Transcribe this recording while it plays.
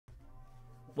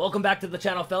Welcome back to the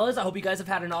channel, fellas. I hope you guys have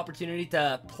had an opportunity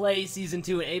to play Season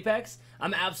 2 in Apex.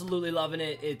 I'm absolutely loving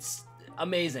it. It's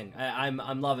amazing.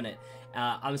 I'm loving it.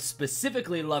 I'm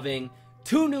specifically loving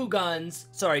two new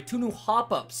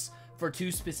hop-ups for two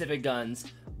specific guns.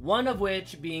 One of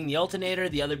which being the Alternator,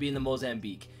 the other being the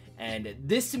Mozambique. And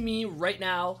this to me right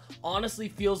now honestly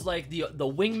feels like the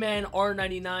Wingman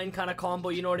R99 kind of combo,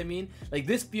 you know what I mean? Like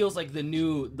this feels like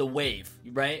the wave,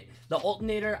 right? The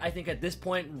Alternator, I think at this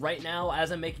point right now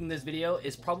as I'm making this video,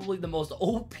 is probably the most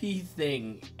OP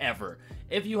thing ever.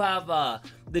 If you have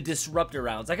the Disruptor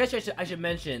rounds, I guess I should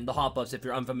mention the hop-ups if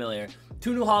you're unfamiliar.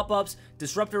 Two new hop-ups,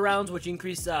 Disruptor rounds which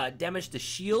increase damage to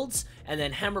shields, and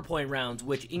then Hammer Point rounds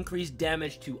which increase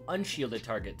damage to unshielded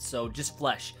targets, so just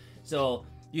flesh. So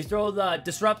you throw the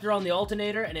Disruptor on the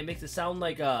Alternator and it makes it sound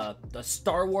like a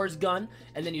Star Wars gun,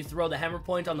 and then you throw the Hammer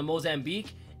Point on the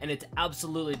Mozambique and it's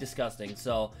absolutely disgusting.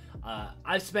 So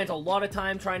I've spent a lot of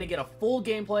time trying to get a full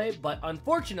gameplay, but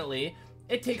unfortunately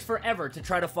it takes forever to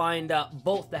try to find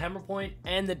both the Hammer Point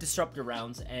and the Disruptor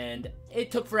rounds, and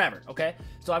it took forever, okay?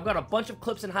 So I've got a bunch of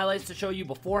clips and highlights to show you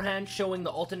beforehand showing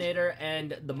the Alternator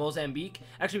and the Mozambique,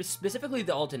 actually specifically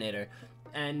the Alternator,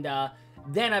 and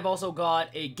then I've also got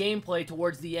a gameplay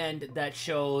towards the end that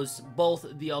shows both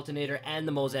the Alternator and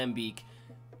the Mozambique.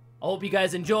 I hope you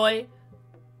guys enjoy.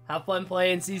 Have fun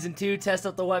playing Season 2. Test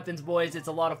out the weapons, boys. It's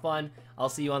a lot of fun. I'll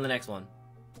see you on the next one.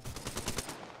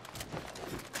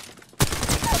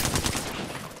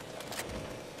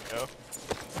 Go.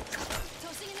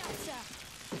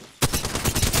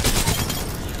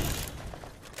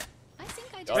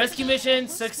 Rescue mission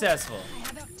successful.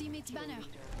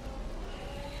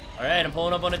 Alright, I'm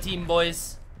pulling up on a team,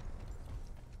 boys.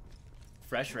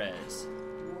 Fresh res.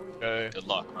 Okay. Good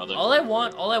luck, brother. All I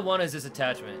want is this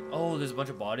attachment. Oh, there's a bunch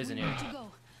of bodies in here. I'm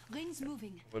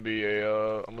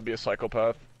gonna be a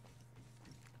psychopath.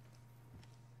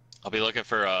 I'll be looking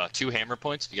for 2 hammer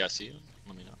points. If you guys see them,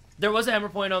 let me know. There was a hammer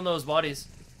point on those bodies.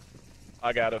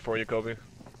 I got it for you, Kobe.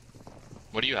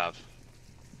 What do you have?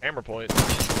 Hammer point.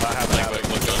 I have that.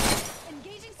 What gun?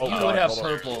 Oh, You God, would have hold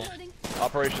on. purple.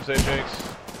 Operation Save Jinx.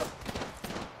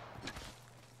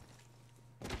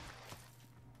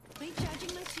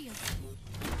 Recharging my shield.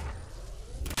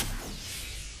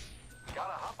 Got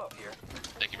a hop up here.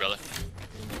 Thank you, brother.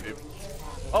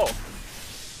 Oh.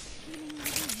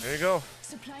 There you go.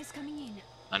 Supplies coming in.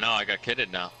 I know, I got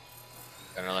kitted now.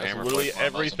 Got another That's hammer literally point.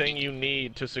 everything you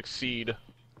need to succeed.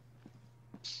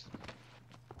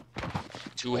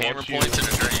 2 hammer points in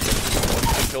a dream.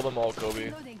 I kill them all, Kobe.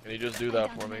 Can you just do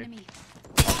that for me?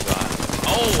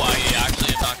 Oh, I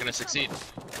actually am not gonna succeed.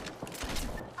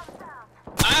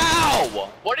 Ow!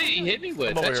 What did he hit me with?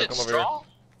 Come over That here, shit's come over here. straw?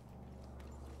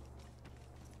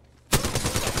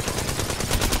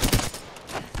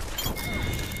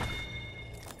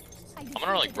 I'm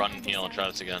gonna like run and heal and try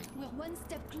this again. We're one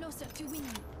step closer to winning.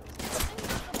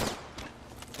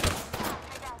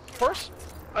 First,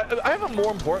 I have a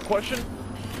more important question.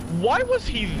 Why was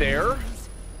he there?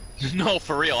 No,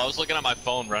 for real. I was looking at my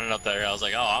phone running up there. I was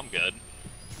like, oh, I'm good.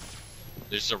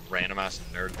 There's just a random ass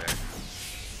nerd there.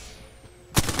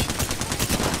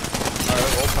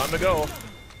 Alright, well, time to go.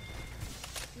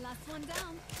 Last one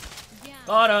down. Yeah.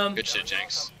 Got him. Good shit,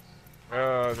 Janks.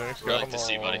 Thanks, Really like to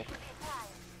see, buddy. Of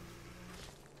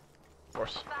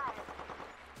course.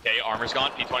 Okay, armor's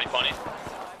gone. P20 funny.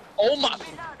 Oh my!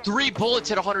 3 bullets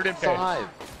hit 105. Okay.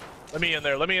 Let me in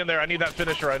there. Let me in there. I need that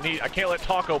finisher. I can't let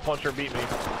Taco Puncher beat me.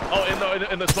 Oh,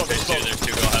 in the smoke. There's 2. There's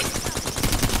 2. Go ahead.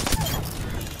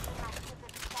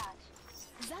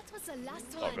 That was the last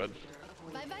Oh, one. good.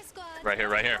 Bye bye, squad. Right here.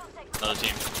 Right here. Another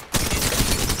team.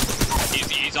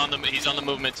 He's on the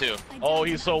movement too. Oh,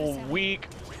 he's so weak.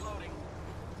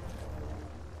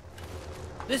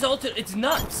 This ulti, it's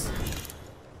nuts.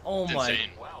 Oh It's my. insane.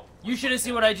 You should have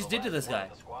seen what I just did to this guy.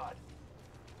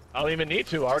 I don't even need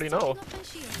to. I already know.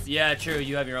 Yeah, true.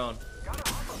 You have your own.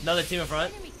 Another team in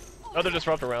front. Other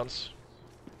disruptor rounds.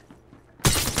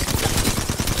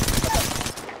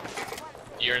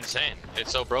 You're insane.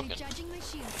 It's so broken. Recharging my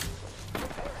shield.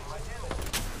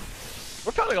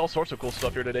 We're finding all sorts of cool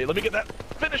stuff here today. Let me get that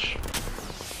finish.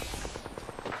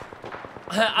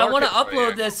 I want to Right upload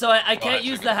here. this, so I can't that's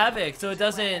use okay. the Havoc, so it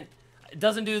doesn't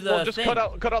do the Well, just thing. cut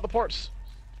out the parts.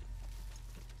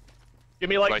 Give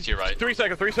me like Right to your right. 3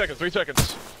 seconds. 3 seconds. 3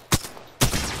 seconds.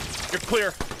 You're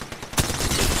clear.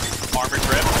 Armor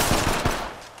drip.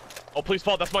 Oh, please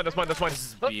fall. That's mine. That's mine. That's mine. This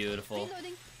is beautiful.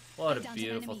 Reloading. What a Down to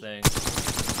beautiful enemy.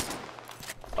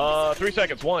 thing. 3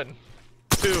 seconds. 1,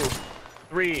 2,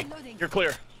 3. You're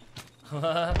clear.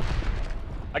 I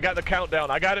got the countdown.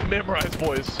 I got it memorized,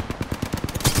 boys.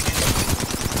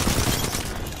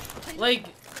 Like,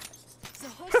 The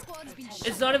whole squad's been shot.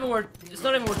 It's not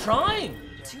even worth trying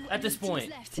at this point.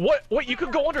 Left. What? You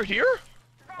could go under here?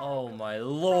 Oh my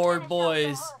lord,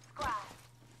 boys.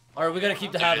 Alright, we gotta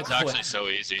keep the Dude, havoc it's quick. actually so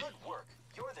easy. Good work.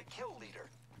 You're the kill leader.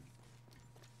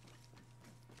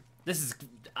 This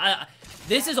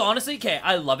is honestly, okay,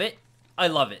 I love it. I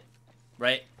love it.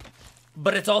 Right?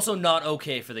 But it's also not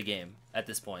okay for the game at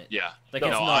this point. Yeah. Like, No,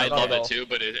 it's not I okay. love it too,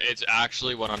 but it's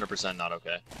actually 100% not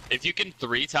okay. If you can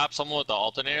 3-tap someone with the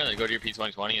alternator, then go to your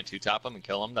P2020 and 2-tap them and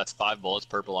kill them, that's 5 bullets,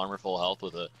 purple armor, full health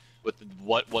with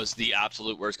what was the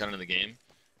absolute worst gun in the game.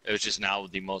 It was just now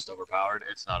the most overpowered.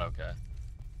 It's not okay.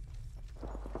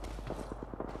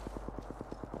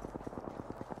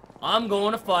 I'm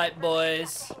going to fight,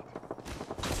 boys.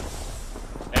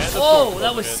 And the Oh, storm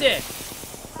that was coming in. sick.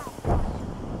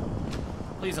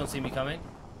 Please don't see me coming.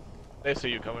 They see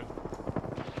you coming.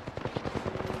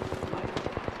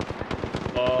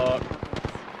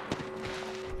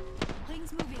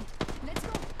 Rings moving. Let's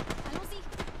go. Allons-y.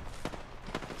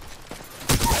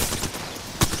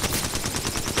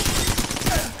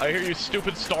 I hear you,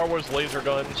 stupid Star Wars laser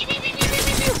gun.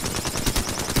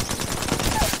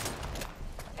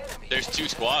 There's 2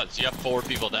 squads. You have 4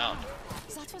 people down.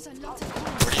 That was a lot of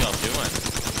What are y'all doing?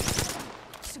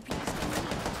 supplies coming in.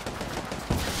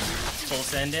 Full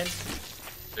send in.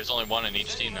 There's only 1 in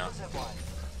each team now.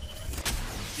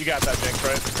 You got that, Jinx,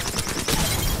 right?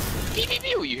 Pew, pew,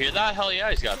 pew. You hear that? Hell yeah,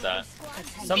 he's got that.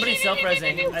 Somebody's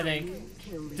self-resing, I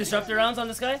think. Disruptor rounds on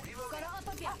this guy? Gotta up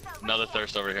up here. Another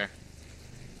thirst over here.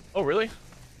 Oh, really?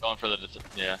 Going for the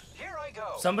yeah. Here I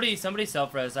go. Somebody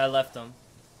self-res. I left them.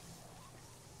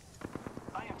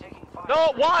 I am taking fire.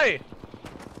 No, why?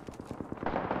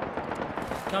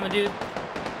 Coming, dude. I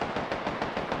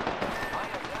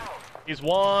am down. He's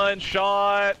one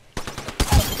shot.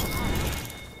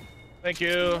 Thank you.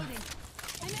 Reloading.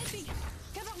 I'm helping.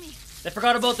 Cover me. They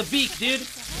forgot about the beak, dude.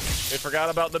 They forgot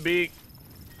about the beak.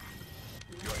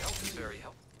 Your help is very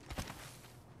helpful.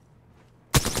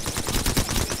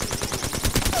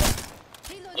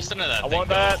 Reloading. Listen to that I thing want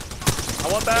go. that.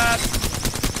 I want that.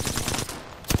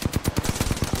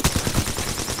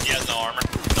 He has no armor.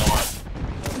 No armor.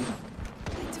 I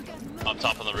took out Up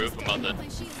top of the roof. I'm about my to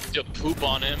shields. just poop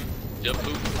on him. Just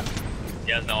poop.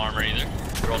 He has no armor either.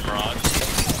 Rolled Mirage.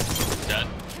 Dead.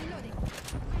 Reloading.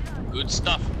 Good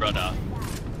stuff, brother.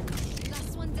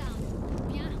 Last one down.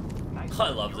 Bien. Nice. I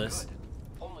love this.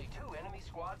 Only 2 enemy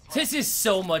squads left. This is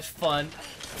so much fun.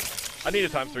 I need a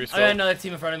 ×3 I got still. another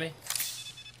team in front of me.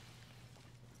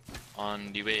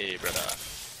 On the way, brother.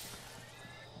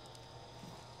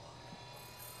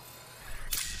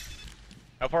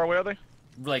 How far away are they?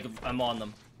 Like, I'm on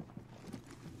them.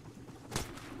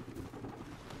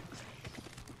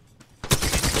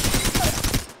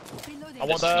 Reloading. I want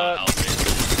This is not that. healthy.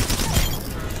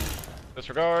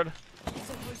 Disregard.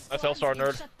 That's Hellstar,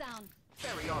 nerd. Shut down.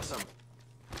 Very awesome.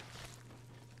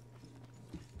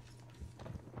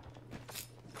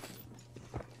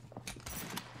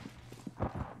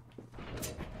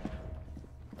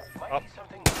 Might Up. be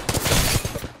something.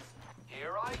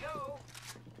 Here I go.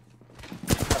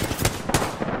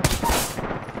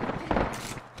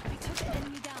 We took the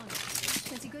enemy down.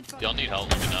 Pretty good for Y'all need help,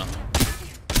 let me know.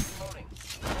 Loading.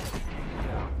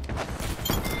 Reloading.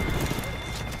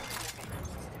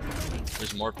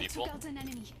 There's more I people. took out an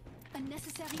enemy.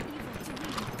 Unnecessary evil to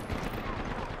win.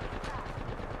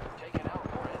 Taken out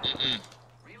more enemies.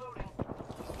 Reloading.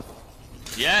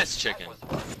 Yes, chicken.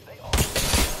 They all.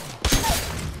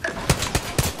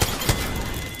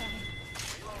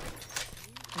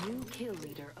 New kill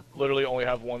leader appointed. Literally only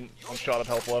have one shot of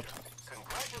health left.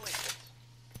 Congratulations.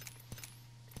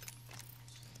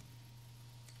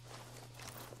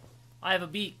 I have a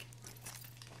beak.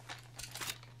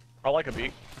 I like a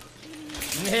beak.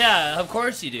 Yeah, of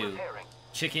course you do. Repairing.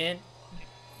 Chicken.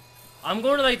 I'm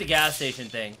going to like the gas station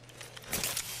thing.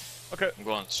 Okay. I'm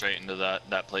going straight into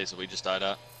that place that we just died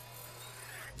at.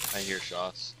 I hear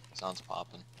shots. Sounds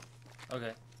popping.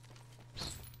 Okay.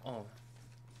 Oh.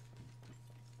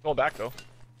 Going back though.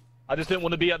 I just didn't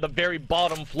want to be at the very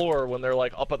bottom floor when they're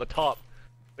like up at the top.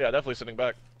 But yeah, definitely sitting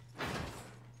back.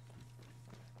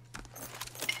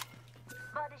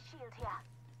 Body shield here.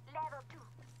 Level 2.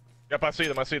 Yep, I see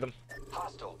them. I see them.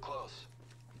 Hostile close.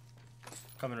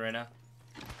 Coming right now.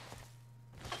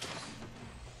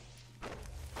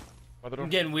 By the door.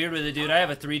 I'm getting weird with it, dude. I have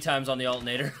a 3 times on the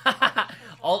alternator.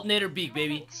 Alternator beak,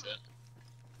 baby. Shit.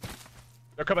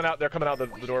 They're coming out. They're coming out the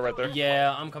door right there.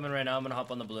 Yeah, I'm coming right now. I'm gonna hop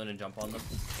on the balloon and jump on them.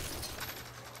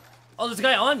 Oh, there's a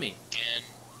guy on me.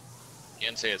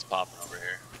 Can't say it's popping over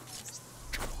here.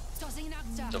 Tossing an arc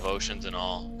star. Devotions and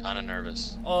all. Kinda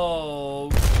nervous.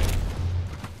 Oh.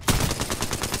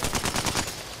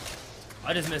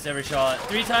 I just missed every shot.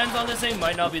 3 times on this thing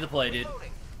might not be the play, dude.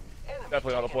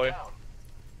 Definitely not a play.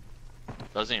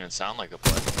 Doesn't even sound like a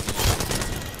play.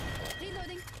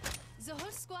 Reloading. The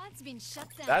whole squad's been shut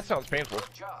down. That sounds painful.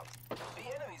 Good job. The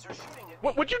enemies are shooting at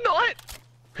What? Would you not?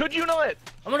 Could you not?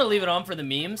 I'm gonna leave it on for the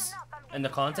memes and the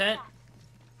content.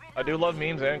 I do love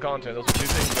memes and content. Those are 2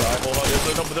 things that I hold on.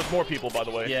 There's more people, by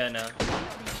the way. Yeah, no.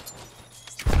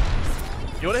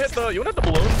 You wanna hit the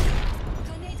balloon?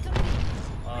 Grenade coming.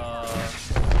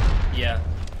 Yeah.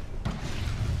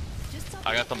 Just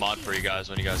I got the mod for you guys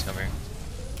when you guys come here.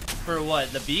 For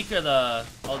what? The beak or the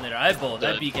alternator? I have both.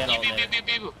 I have beak and Beep, beep, alternator. beep,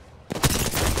 beep, beep.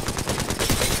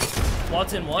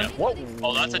 Watson 1. What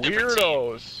Oh, that's a different team.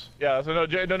 weirdos? Yeah. So no.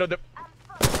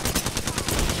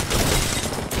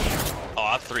 Oh,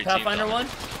 I have 3 teams. Pathfinder on it. 1.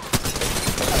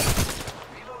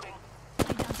 reloading. I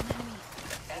downed an enemy.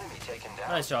 Enemy taken down.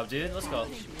 Nice job, dude. Let's go.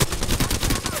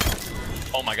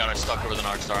 Oh my god, I stuck her with an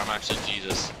arc star. I'm actually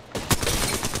Jesus.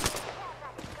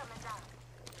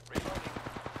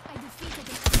 I defeated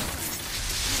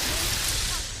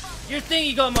the Your thing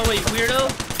you got in my way, you weirdo.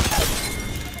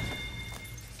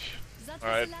 That was All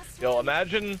right. the last Yo, one.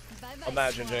 imagine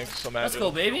Bye-bye, squad. Jinx. Imagine. Let's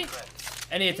go, baby.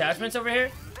 Any attachments over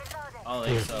here? I don't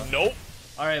think so. Nope.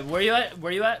 All right, where you at?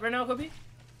 Where you at right now, Kobe?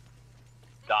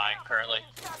 Dying currently.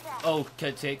 Oh,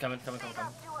 okay, coming.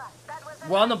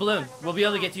 We're on the balloon. We'll be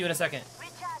able to get to you in a second.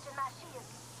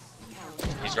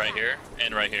 He's right here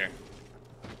and right here.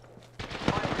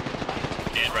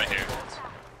 And right here.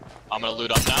 I'm gonna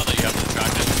loot up now that you have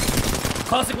distracted.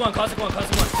 Caustic one.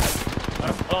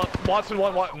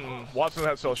 Watson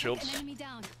has cell An shields. enemy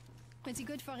down. Pretty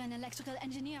good for an electrical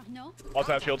engineer, no?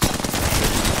 Watson has shields.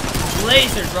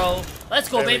 Lasers, bro. Let's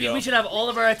go, There we baby. go. We should have all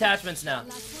of our attachments now.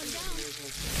 Last one down.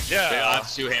 Okay, I Yeah.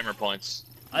 have 2 hammer points.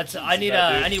 I need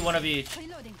that, dude? I need one of each.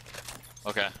 Reloading.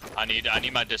 Okay, I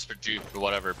need my district juke or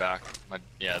whatever back.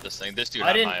 Yeah, this thing. This dude I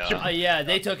had didn't. my Yeah,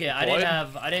 they took it. I What?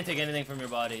 didn't take anything from your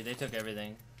body. They took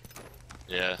everything.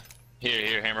 yeah.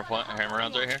 Here, hammer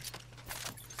rounds right here.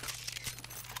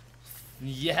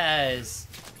 Yes.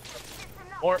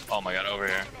 Or, Oh my god, over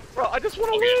here. bro, I just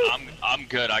want to Okay, loot. I'm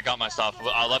good. I got my stuff.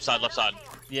 Left side.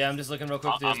 Yeah, I'm just looking real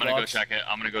quick through I'm this gonna go box. check it.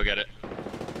 I'm gonna go get it.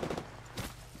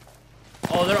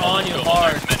 Oh, they're on you Oh,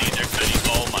 hard. there's many.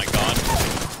 Oh my god.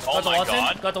 Oh Got the my Watson.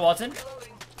 god. Got the Watson.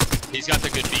 He's got the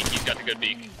good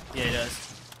beak. Yeah, he does.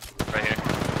 Right here.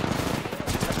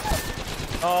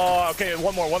 Oh, okay.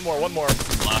 One more.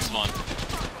 Last one.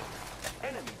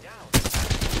 Enemy down.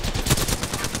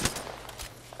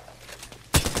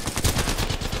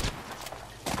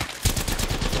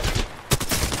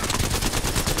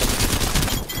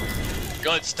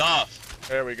 Good stuff.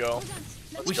 There we go.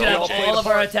 We go, should have James. all of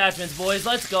our attachments, boys.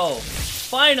 Let's go.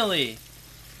 Finally.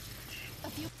 A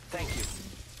few. Thank you.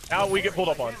 Now we get pulled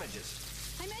up on.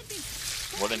 Damages. I might be.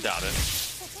 Wouldn't doubt it.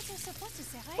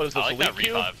 What is this? I like that elite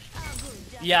queue?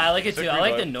 revive. Yeah, I like it Sick too. I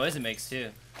like the revive. noise it makes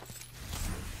too.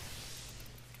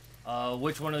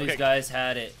 Which one of these Okay. guys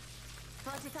had it?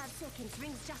 45 seconds,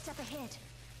 rings just up ahead.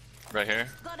 Right here.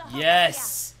 Got a hot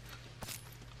Yes.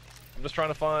 I'm just trying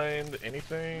to find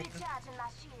anything. fire. Recharging my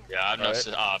shield. Yeah, I have no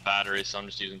Alright. batteries, so I'm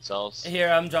just using cells. Here,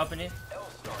 I'm dropping you.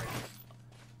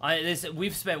 L-Star.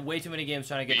 We've spent way too many games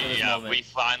trying to get to this Yeah, moment. we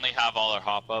finally have all our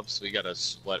hop ups. We gotta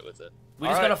sweat with it. We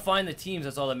just Alright. gotta find the teams.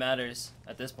 That's all that matters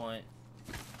at this point.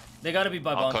 They gotta be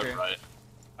by I'll bunker. cook right.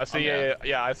 I see Okay.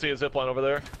 yeah, I see a zipline over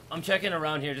there. I'm checking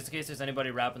around here just in case there's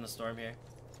anybody wrapping the storm here.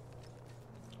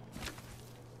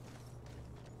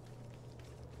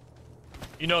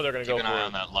 You know they're gonna Keep go an eye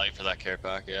on for that light for that care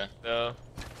pack, yeah. it.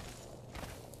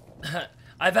 Yeah.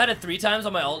 I've had it 3 times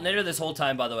on my alternator this whole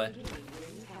time, by the way.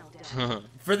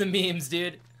 For the memes,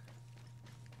 dude.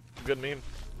 Good meme.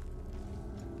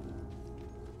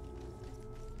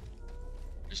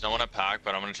 There's no one at pack,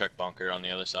 but I'm gonna check bunker on the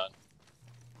other side.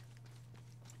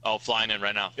 Oh, flying in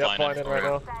right now. Yeah, flying in right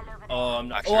now. Oh, I'm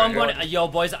not. Actually, Oh, I'm right going. Yo,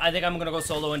 boys, I think I'm gonna go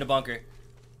solo into bunker.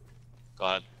 Go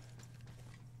ahead.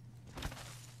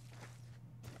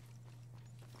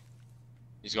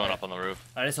 He's going up on the roof.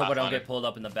 I just hope I don't Pathfinder. get pulled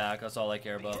up in the back. That's all I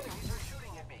care about. Enemies are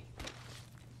shooting at me.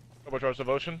 Turbocharged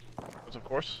devotion. Yes, of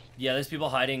course. Yeah, there's people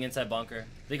hiding inside bunker.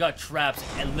 They got traps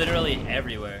and literally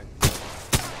everywhere.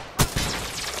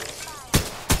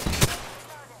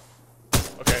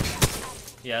 Okay.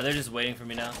 Yeah, they're just waiting for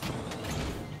me now.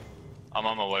 I'm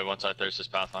on my way once I thirst this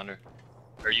Pathfinder.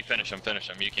 Or you finish him.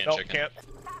 You can't No, chicken. can't.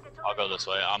 I'll go this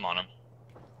way. I'm on him.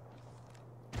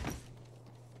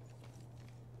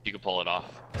 You can pull it off.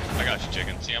 I got you,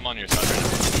 chicken. See, I'm on your side right now.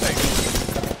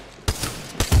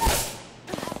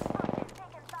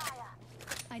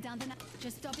 I downed an.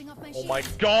 Just topping off my Oh shield. my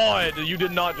god! You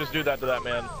did not just do that to that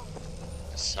man.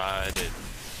 Decided.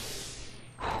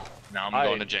 Now I'm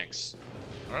going to Jinx.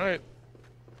 Alright.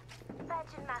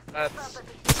 That's...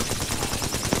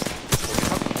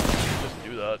 Just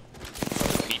do that.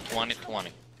 P2020.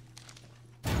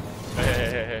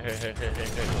 Hey,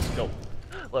 let's go.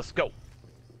 Let's go.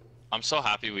 I'm so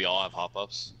happy we all have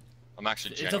hop-ups. I'm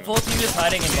actually It's a genuine. full team just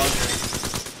hiding in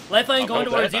bunker. Lifeline going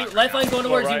towards you. Lifeline going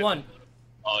towards you. One.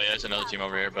 Oh yeah, there's another team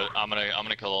over here, but I'm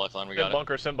gonna kill the lifeline. We got Sim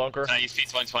bunker, sim bunker. Can I use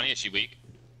P2020? Is she weak?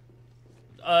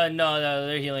 No,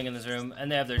 they're healing in this room, and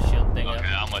they have their shield thing Okay,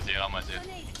 up. I'm with you. I'm with you.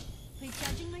 Grenade.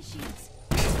 Recharging my shields.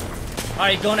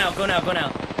 Alright, go now, go now, go now.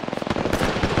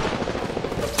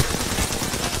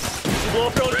 Blow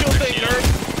up your own shield thing, nerd.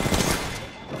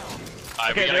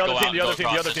 Alright, Okay, we gotta go out and go the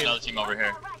across. other There's team. another team over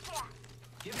here.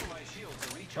 Giving my shields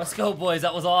a recharge. Let's go, boys.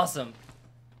 That was awesome.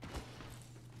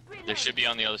 They should be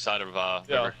on the other side of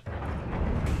Yeah. river.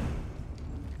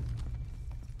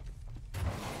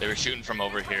 They were shooting from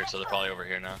over here, so they're probably over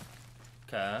here now.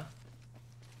 Okay.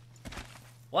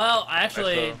 Well,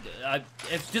 actually,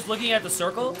 if just looking at the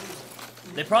circle,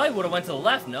 they probably would have went to the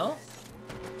left, no?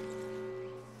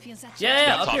 Feels that Yeah,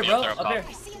 Yeah, up top, here, yeah, bro. they're Up up here. top.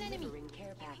 I see an enemy.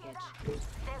 Care package.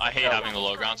 I hate having the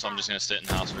low ground, so I'm just gonna sit in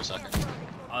the house for a second.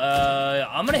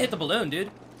 I'm gonna hit the balloon,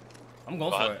 dude. I'm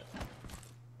going Go for ahead. it.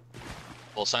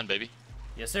 Full send, baby.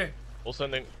 Yes, sir. We'll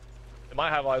sending. They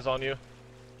might have eyes on you.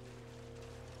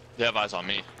 They have eyes on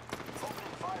me.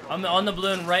 I'm on the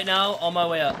balloon right now, on my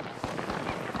way up.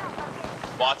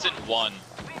 Watson, 1.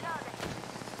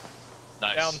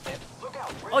 Nice. Down.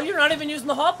 Oh, you're not even using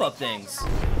the hop-up things.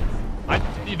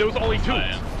 Those only 2. I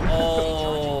am.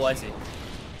 Oh, I see.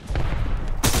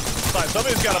 Fine,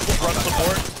 somebody's got to front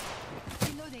support.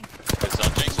 Reloading. It's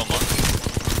Jinx, 1 more.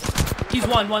 He's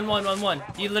one.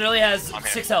 He literally has I'm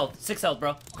 6 hitting. health. 6 health,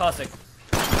 bro. Caustic.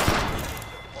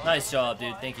 Nice job,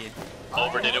 dude. Thank you.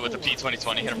 Overdid it with the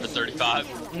P2020, hit him for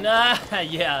 35. Nah,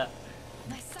 yeah.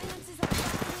 My silences are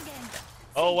working again.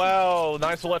 Oh wow,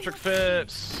 nice electric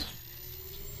fence.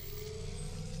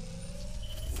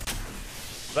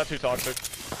 Is that too toxic?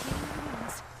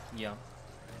 Yeah.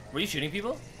 Were you shooting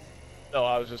people? No,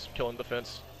 I was just killing the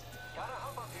fence.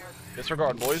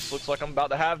 Disregard, boys. Looks like I'm about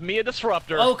to have me a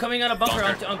disruptor. Oh, coming out of bunker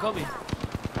Bunker. on Kobe.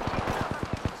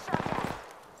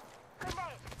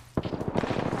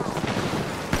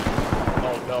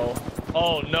 Oh no.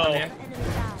 Oh On no. here.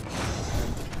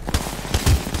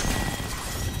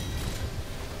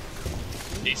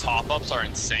 These hop-ups are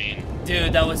insane.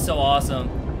 Dude, that was so awesome.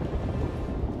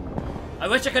 I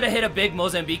wish I could have hit a big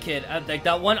Mozambique hit. Like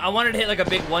that one, I wanted to hit like a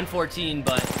big 114,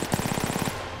 but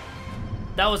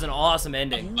that was an awesome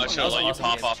ending. I That should was let you awesome.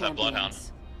 pop off that Bloodhound.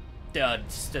 Dude, it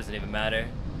just doesn't even matter.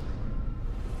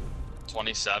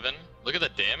 27? Look at the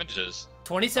damages.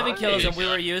 27 kills, and we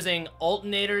Yeah. were using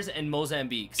alternators and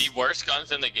Mozambiques. The worst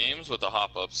guns in the games with the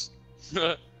hop-ups.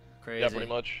 Crazy. Yeah, pretty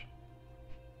much.